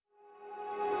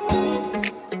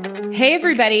Hey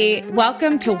everybody,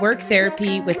 welcome to Work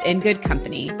Therapy with In Good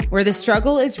Company, where the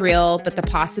struggle is real, but the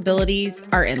possibilities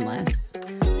are endless.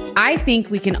 I think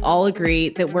we can all agree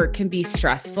that work can be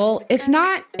stressful, if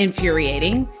not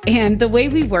infuriating, and the way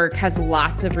we work has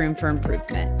lots of room for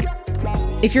improvement.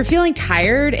 If you're feeling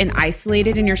tired and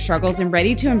isolated in your struggles and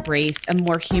ready to embrace a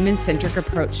more human-centric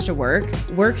approach to work,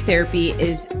 Work Therapy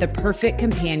is the perfect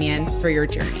companion for your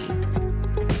journey.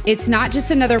 It's not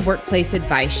just another workplace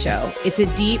advice show. It's a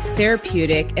deep,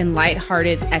 therapeutic, and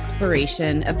lighthearted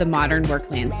exploration of the modern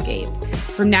work landscape.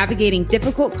 From navigating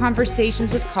difficult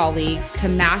conversations with colleagues to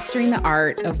mastering the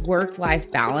art of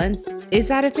work-life balance, is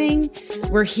that a thing?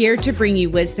 We're here to bring you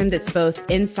wisdom that's both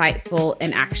insightful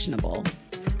and actionable.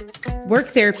 Work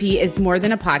Therapy is more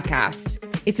than a podcast.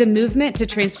 It's a movement to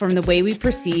transform the way we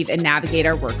perceive and navigate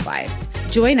our work lives.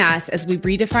 Join us as we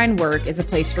redefine work as a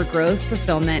place for growth,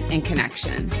 fulfillment, and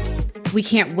connection. We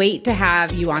can't wait to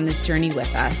have you on this journey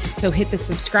with us. So hit the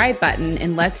subscribe button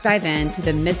and let's dive into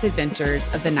the misadventures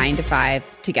of the 9 to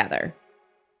 5 together.